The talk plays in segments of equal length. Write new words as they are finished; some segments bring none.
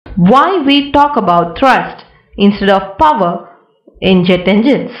why we talk about thrust instead of power in jet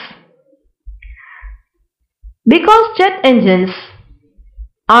engines. Because jet engines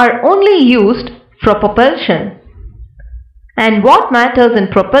are only used for propulsion, and what matters in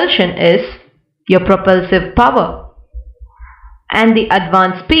propulsion is your propulsive power and the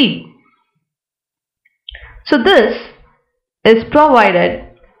advanced speed. So this is provided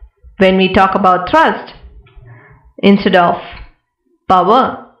when we talk about thrust instead of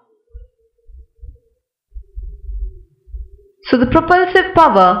power. So the propulsive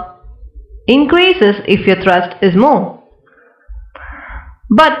power increases if your thrust is more.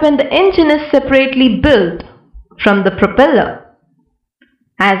 But when the engine is separately built from the propeller,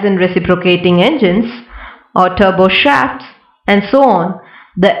 as in reciprocating engines or turbo shafts and so on,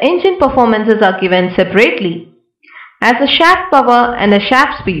 the engine performances are given separately as a shaft power and a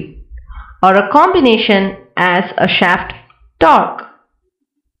shaft speed, or a combination as a shaft torque.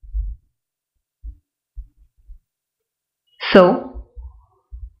 So,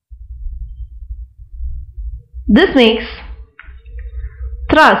 this makes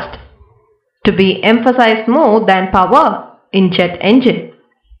thrust to be emphasized more than power in jet engine.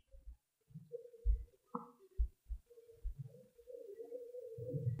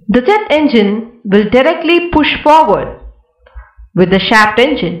 The jet engine will directly push forward with the shaft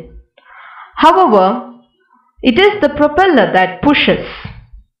engine. However, it is the propeller that pushes.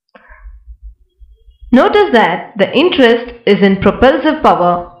 Notice that the interest is in propulsive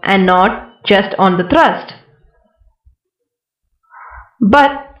power and not just on the thrust.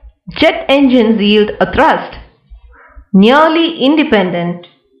 But jet engines yield a thrust nearly independent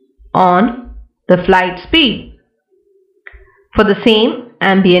on the flight speed for the same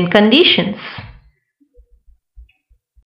ambient conditions.